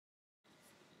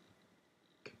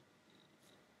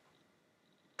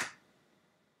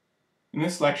In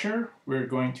this lecture, we're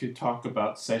going to talk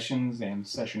about sessions and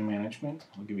session management.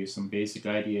 I'll give you some basic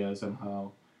ideas on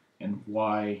how and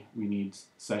why we need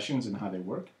sessions and how they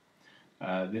work.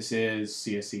 This is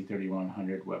CSE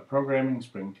 3100 Web Programming,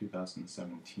 Spring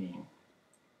 2017.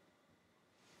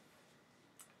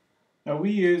 Now,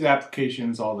 we use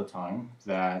applications all the time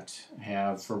that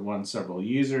have, for one, several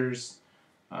users.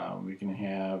 We can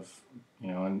have,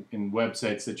 in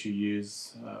websites that you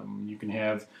use, you can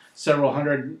have several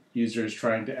hundred users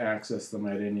trying to access them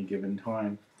at any given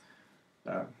time.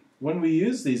 When we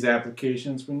use these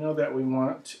applications, we know that we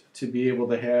want to be able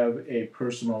to have a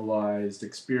personalized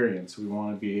experience. We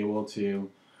want to be able to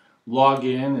log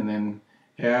in and then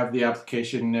have the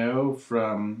application know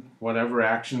from whatever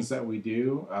actions that we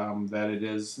do that it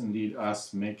is indeed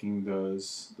us making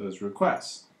those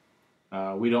requests.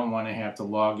 We don't want to have to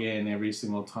log in every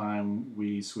single time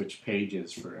we switch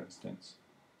pages, for instance.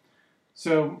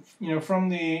 So, from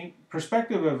the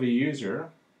perspective of a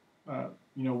user,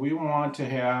 we want to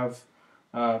have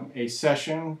a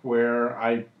session where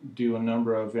I do a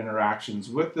number of interactions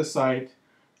with the site,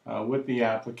 with the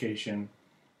application,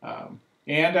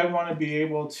 and I want to be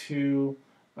able to,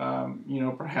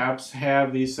 perhaps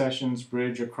have these sessions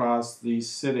bridge across these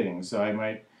sittings. So I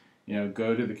might,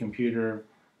 go to the computer,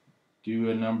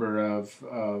 do a number of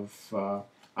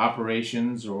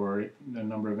operations or a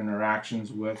number of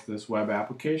interactions with this web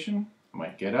application. I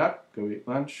might get up, go eat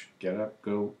lunch, get up,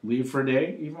 go leave for a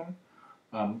day even,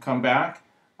 come back,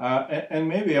 and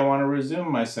maybe I want to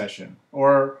resume my session.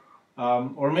 Or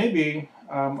maybe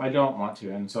I don't want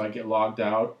to, and so I get logged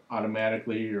out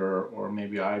automatically, or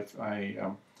maybe I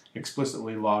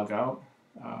explicitly log out.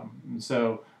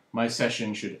 So my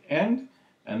session should end,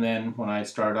 and then when I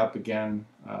start up again,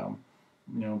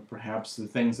 perhaps the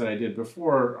things that I did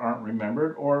before aren't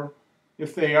remembered, or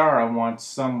if they are, I want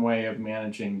some way of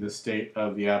managing the state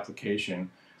of the application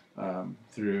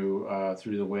through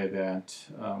the way that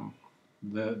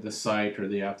the site or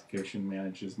the application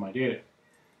manages my data.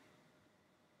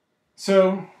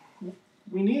 So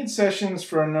we need sessions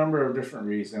for a number of different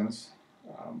reasons.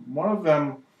 One of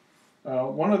the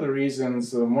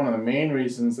main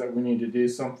reasons that we need to do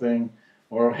something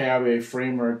or have a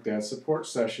framework that supports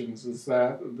sessions is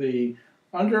that the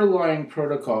underlying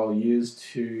protocol used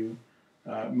to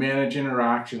manage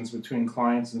interactions between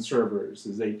clients and servers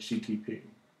is HTTP.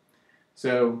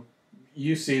 So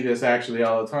you see this actually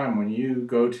all the time when you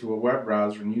go to a web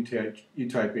browser and you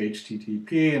type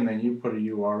HTTP and then you put a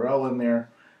URL in there.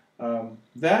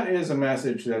 That is a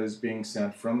message that is being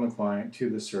sent from the client to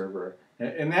the server.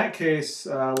 In that case,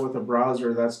 with a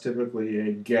browser, that's typically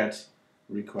a GET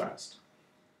request.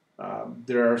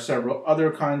 There are several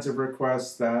other kinds of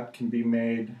requests that can be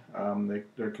made.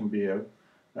 There can be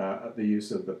the use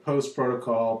of the POST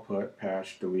protocol, put,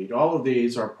 patch, delete. All of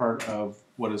these are part of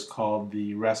what is called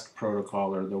the REST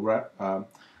protocol, or the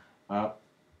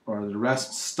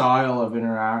REST style of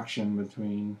interaction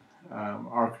between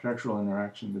architectural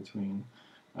interaction between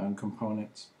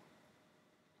components.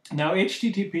 Now,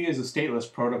 HTTP is a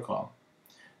stateless protocol,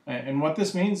 and what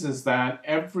this means is that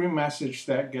every message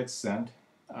that gets sent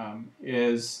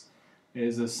is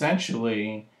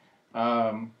essentially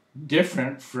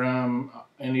different from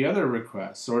any other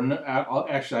requests, or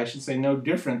actually I should say no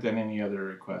different than any other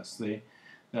requests.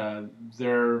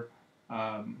 They're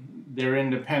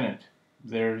independent.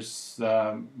 There's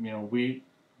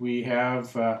we have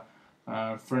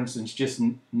for instance just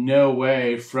no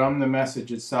way from the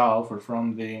message itself, or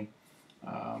from the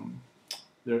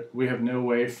we have no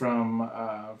way from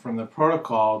the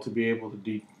protocol to be able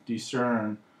to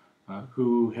discern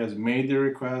who has made the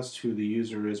request, who the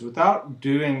user is, without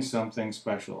doing something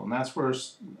special. And that's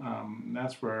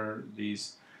where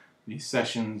these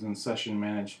sessions and session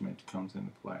management comes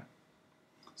into play.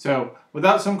 So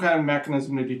without some kind of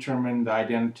mechanism to determine the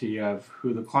identity of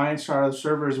who the clients are, the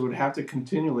servers would have to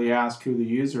continually ask who the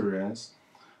user is.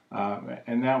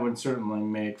 And that would certainly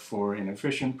make for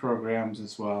inefficient programs,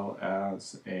 as well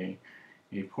as a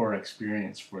poor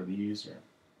experience for the user.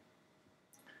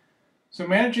 So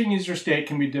managing user state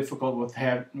can be difficult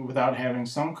without having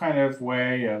some kind of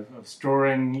way of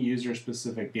storing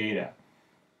user-specific data.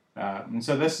 And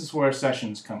so this is where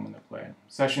sessions come into play.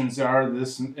 Sessions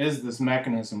is this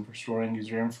mechanism for storing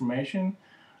user information,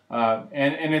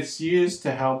 and it's used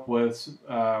to help with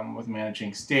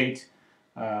managing state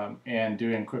and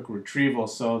doing quick retrieval,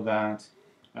 so that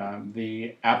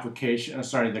the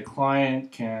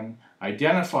client can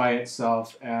identify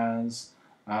itself as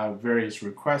various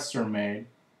requests are made,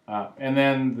 and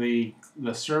then the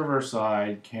server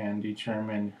side can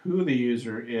determine who the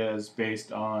user is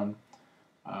based on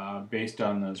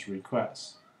those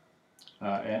requests.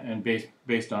 and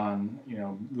based on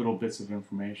little bits of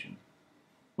information.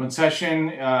 When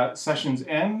sessions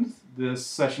end, this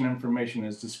session information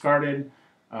is discarded,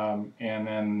 and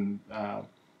then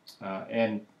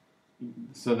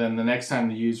so then the next time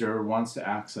the user wants to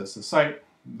access the site,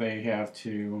 they have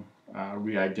to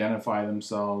re-identify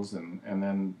themselves, and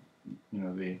then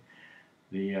the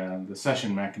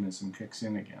session mechanism kicks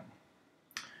in again.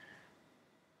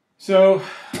 So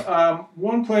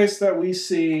one place that we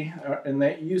see and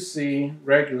that you see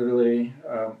regularly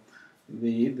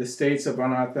the states of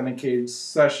unauthenticated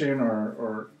session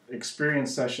or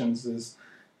experience sessions is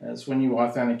when you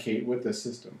authenticate with the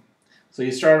system. So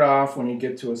you start off when you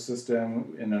get to a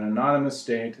system in an anonymous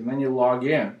state, and then you log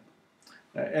in.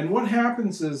 And what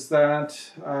happens is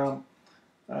that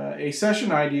a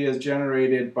session ID is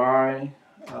generated by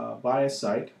a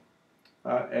site,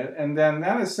 and then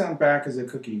that is sent back as a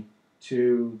cookie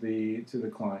to the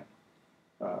client.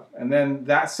 And then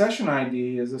that session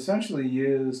ID is essentially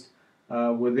used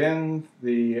within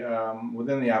the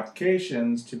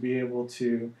applications to be able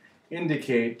to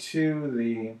indicate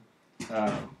to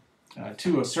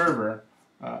a server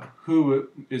who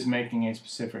is making a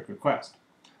specific request.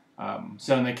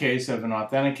 So in the case of an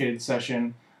authenticated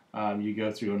session, you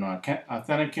go through an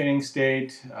authenticating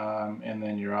state, and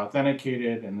then you're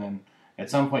authenticated, and then at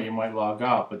some point you might log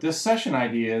out. But this session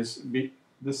ID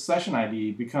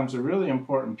becomes a really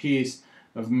important piece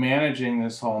of managing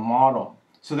this whole model,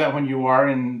 so that when you are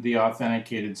in the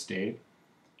authenticated state,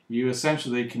 you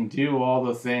essentially can do all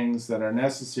the things that are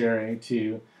necessary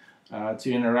to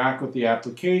interact with the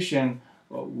application,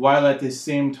 while at the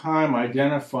same time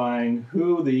identifying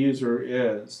who the user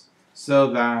is, so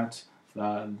that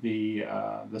the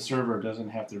server doesn't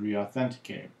have to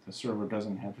re-authenticate. The server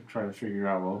doesn't have to try to figure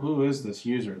out, well, who is this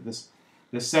user? This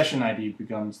session ID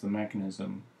becomes the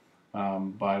mechanism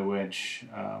by which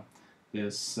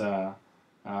the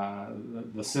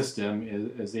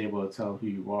system is able to tell who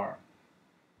you are.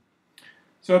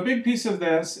 So a big piece of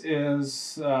this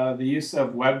is the use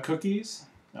of web cookies,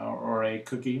 or a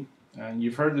cookie. And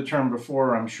you've heard the term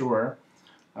before, I'm sure.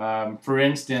 For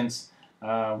instance,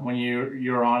 when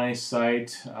you're on a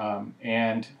site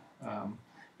and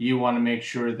you want to make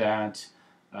sure that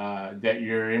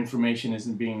your information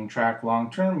isn't being tracked long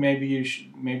term, maybe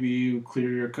you clear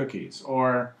your cookies.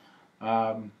 Or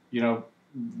one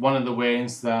of the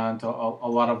ways that a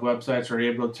lot of websites are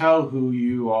able to tell who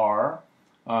you are,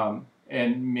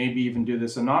 and maybe even do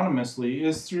this anonymously,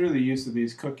 is through the use of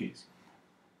these cookies.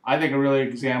 I think a really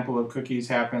example of cookies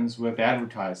happens with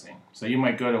advertising. So you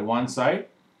might go to one site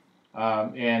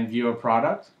and view a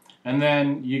product, and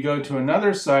then you go to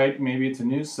another site, maybe it's a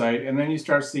news site, and then you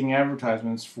start seeing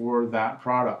advertisements for that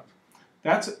product.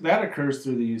 That occurs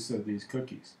through the use of these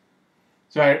cookies.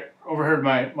 So I overheard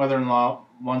my mother-in-law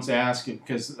once ask,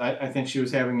 because I think she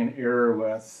was having an error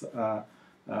with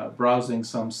browsing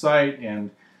some site,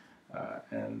 and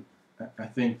I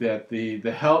think that the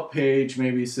help page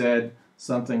maybe said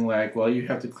something like, well, you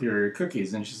have to clear your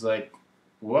cookies. And she's like,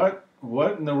 what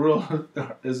in the world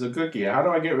is a cookie? How do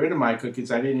I get rid of my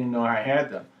cookies? I didn't even know I had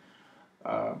them.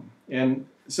 And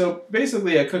so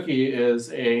basically a cookie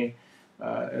is a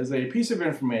piece of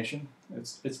information.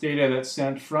 It's data that's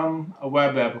sent from a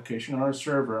web application or a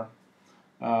server,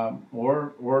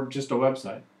 or just a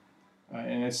website.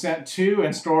 And it's sent to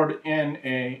and stored in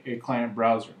a client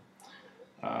browser.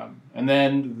 And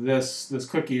then this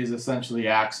cookie is essentially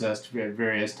accessed at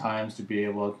various times to be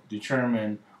able to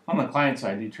determine, on the client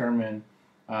side,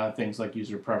 things like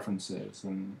user preferences,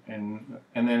 and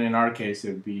then in our case it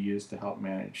would be used to help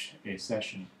manage a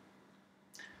session.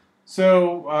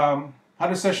 So how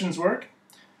do sessions work?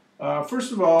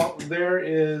 First of all, there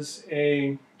is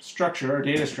a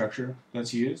data structure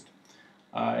that's used,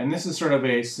 and this is sort of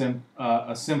a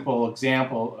simple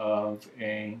example of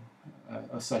a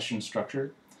session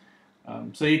structure.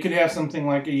 So you could have something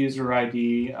like a user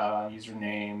ID,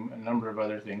 username, a number of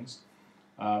other things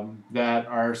that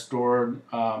are stored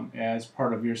as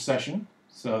part of your session,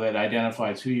 so that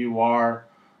identifies who you are,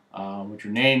 what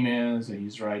your name is, a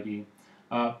user ID.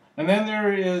 And then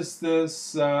there is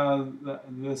this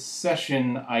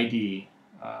session ID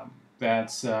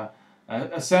that's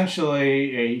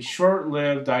essentially a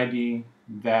short-lived ID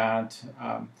that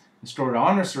is stored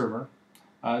on a server,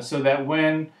 so that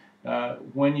when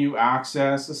you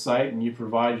access a site and you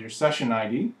provide your session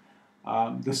ID,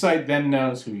 the site then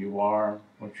knows who you are,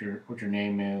 what your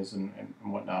name is, and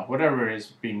whatnot, whatever is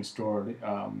being stored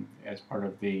as part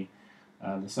of the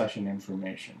session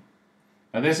information.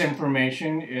 Now, this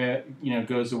information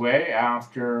goes away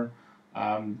after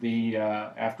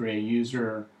after a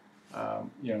user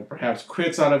perhaps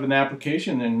quits out of an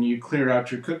application and you clear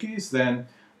out your cookies, then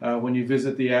when you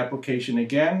visit the application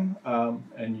again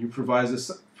and you provide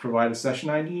a session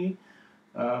ID,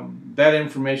 that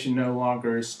information no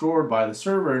longer is stored by the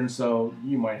server, and so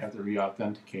you might have to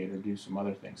re-authenticate or do some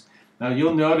other things. Now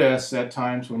you'll notice at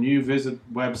times when you visit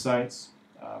websites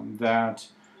that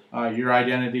your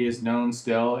identity is known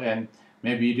still, and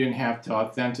maybe you didn't have to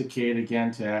authenticate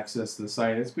again to access the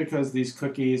site. It's because these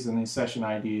cookies and these session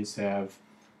IDs have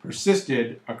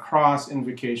persisted across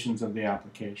invocations of the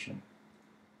application.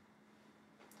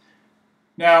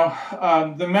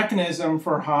 Now, the mechanism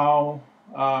for how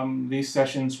these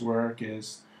sessions work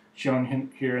is shown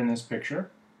here in this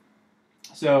picture.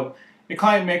 So a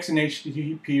client makes an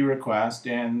HTTP request,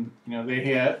 and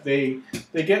they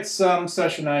get some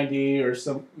session ID or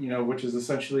some which is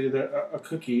essentially a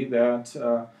cookie that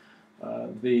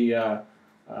the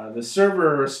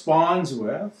server responds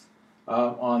with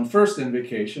on first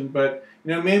invocation. But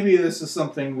maybe this is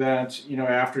something that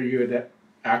after you had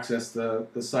accessed the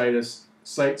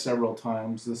site several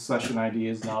times, the session ID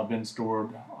has now been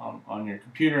stored on your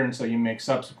computer, and so you make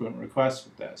subsequent requests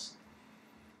with this.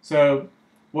 So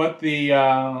what the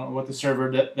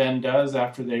server then does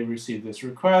after they receive this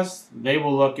request, they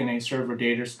will look in a server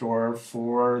data store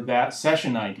for that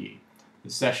session ID.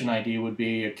 The session ID would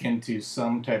be akin to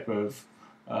some type of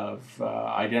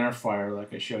identifier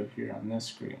like I showed here on this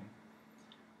screen.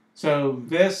 So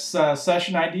this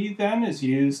session ID then is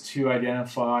used to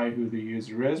identify who the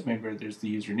user is. Maybe there's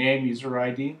the username, user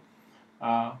ID,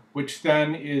 which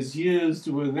then is used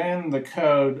within the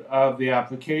code of the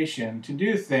application to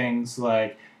do things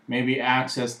like maybe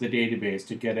access the database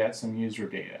to get at some user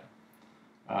data.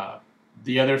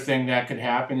 The other thing that could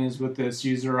happen is with this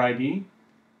user ID,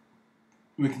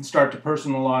 we can start to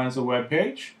personalize a web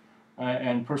page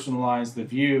and personalize the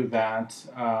view that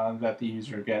the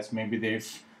user gets. Maybe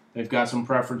they've got some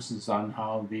preferences on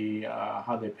how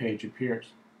the page appears.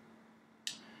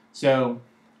 So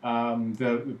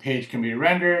the page can be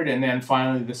rendered, and then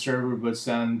finally the server would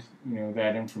send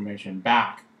that information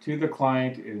back to the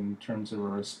client in terms of a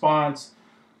response,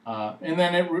 and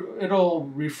then it'll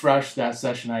refresh that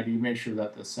session ID, make sure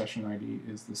that the session ID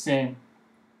is the same.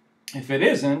 If it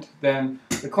isn't, then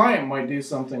the client might do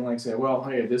something like say, well,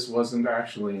 hey, this wasn't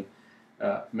actually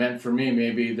meant for me.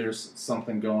 Maybe there's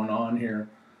something going on here.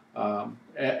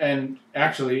 And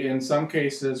actually, in some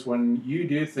cases, when you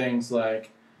do things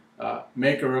like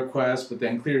make a request, but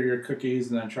then clear your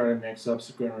cookies and then try to make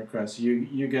subsequent requests,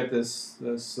 you get this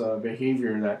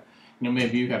behavior that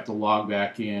maybe you have to log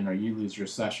back in, or you lose your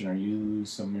session, or you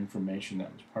lose some information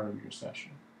that was part of your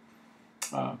session.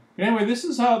 But anyway, this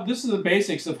is the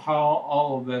basics of how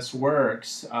all of this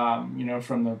works.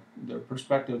 From the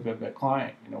perspective of the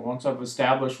client. Once I've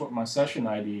established what my session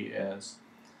ID is,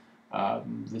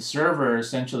 the server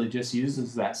essentially just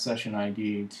uses that session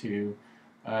ID to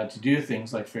do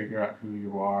things like figure out who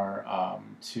you are,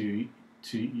 to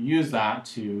use that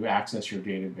to access your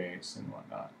database and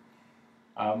whatnot.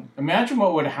 Imagine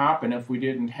what would happen if we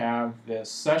didn't have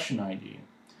this session ID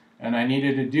and I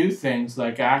needed to do things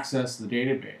like access the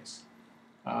database.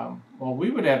 Well, we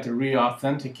would have to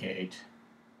re-authenticate,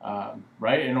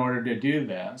 right, in order to do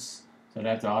this. So I'd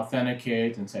have to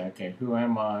authenticate and say, okay, who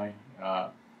am I?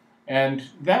 And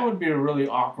that would be a really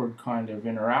awkward kind of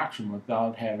interaction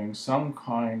without having some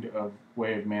kind of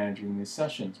way of managing these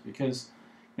sessions. Because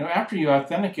after you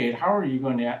authenticate, how are you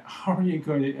going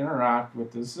to interact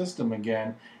with the system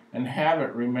again and have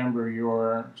it remember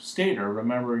your state or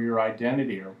remember your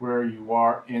identity or where you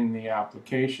are in the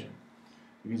application?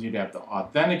 Because you'd have to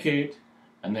authenticate,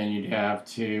 and then you'd have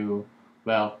to,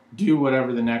 well, do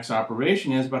whatever the next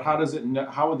operation is. But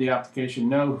how would the application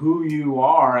know who you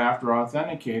are after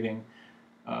authenticating?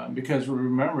 Because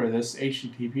remember, this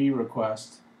HTTP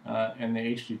request and the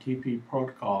HTTP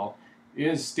protocol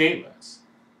is stateless.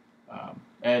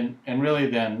 And really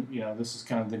then, this is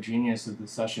kind of the genius of the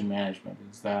session management,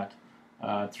 is that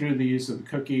through the use of the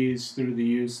cookies, through the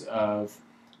use of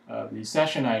the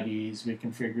session IDs, we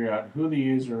can figure out who the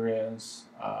user is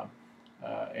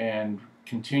and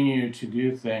continue to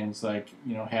do things like,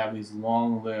 have these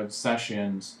long-lived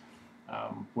sessions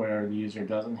where the user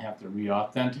doesn't have to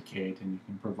re-authenticate, and you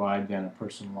can provide then a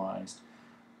personalized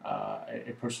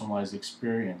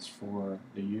experience for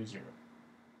the user.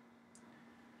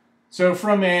 So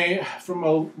from a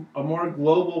more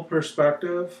global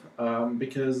perspective,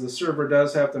 because the server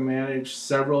does have to manage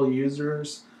several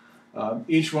users,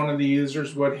 each one of the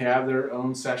users would have their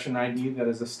own session ID that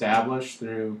is established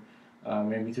through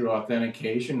maybe through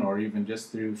authentication or even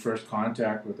just through first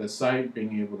contact with the site,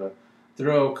 being able to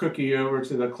throw a cookie over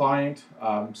to the client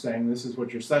saying this is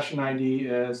what your session ID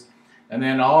is, and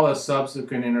then all the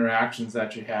subsequent interactions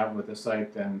that you have with the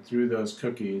site then through those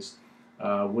cookies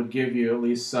would give you at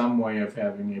least some way of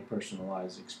having a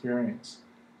personalized experience.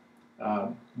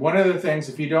 One of the things,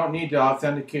 if you don't need to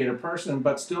authenticate a person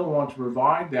but still want to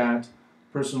provide that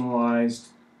personalized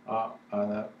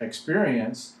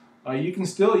experience, you can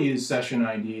still use session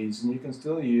IDs, and you can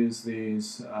still use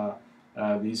these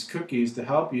cookies to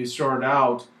help you sort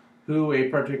out who a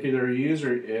particular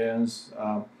user is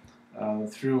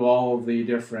through all of the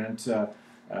different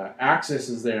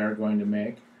accesses they are going to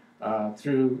make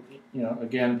through,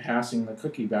 again, passing the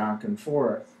cookie back and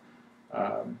forth.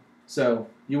 So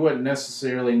you wouldn't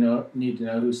necessarily need to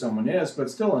know who someone is, but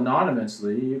still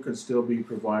anonymously, you could still be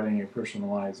providing a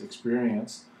personalized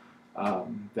experience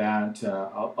that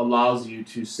allows you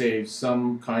to save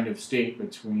some kind of state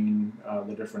between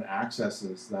the different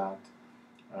accesses that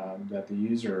the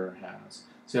user has.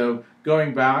 So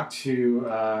going back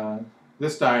to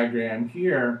this diagram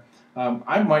here,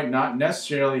 I might not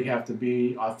necessarily have to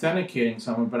be authenticating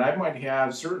someone, but I might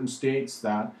have certain states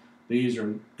that the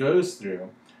user goes through.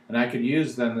 And I could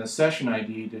use then the session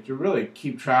ID to really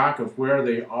keep track of where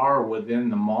they are within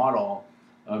the model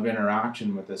of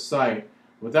interaction with the site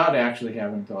without actually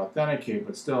having to authenticate,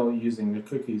 but still using the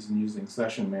cookies and using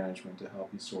session management to help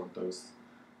you sort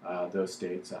those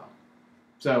states out.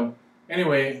 So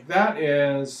anyway,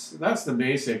 that's the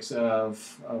basics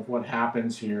of what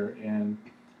happens here in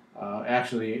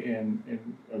actually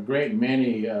in a great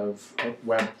many of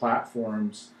web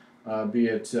platforms, be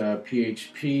it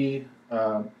PHP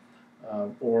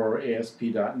or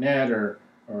ASP.NET or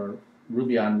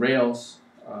Ruby on Rails,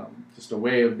 just a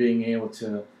way of being able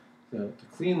to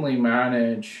cleanly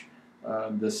manage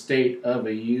the state of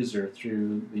a user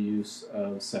through the use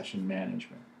of session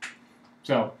management.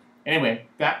 So anyway,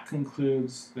 that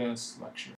concludes this lecture.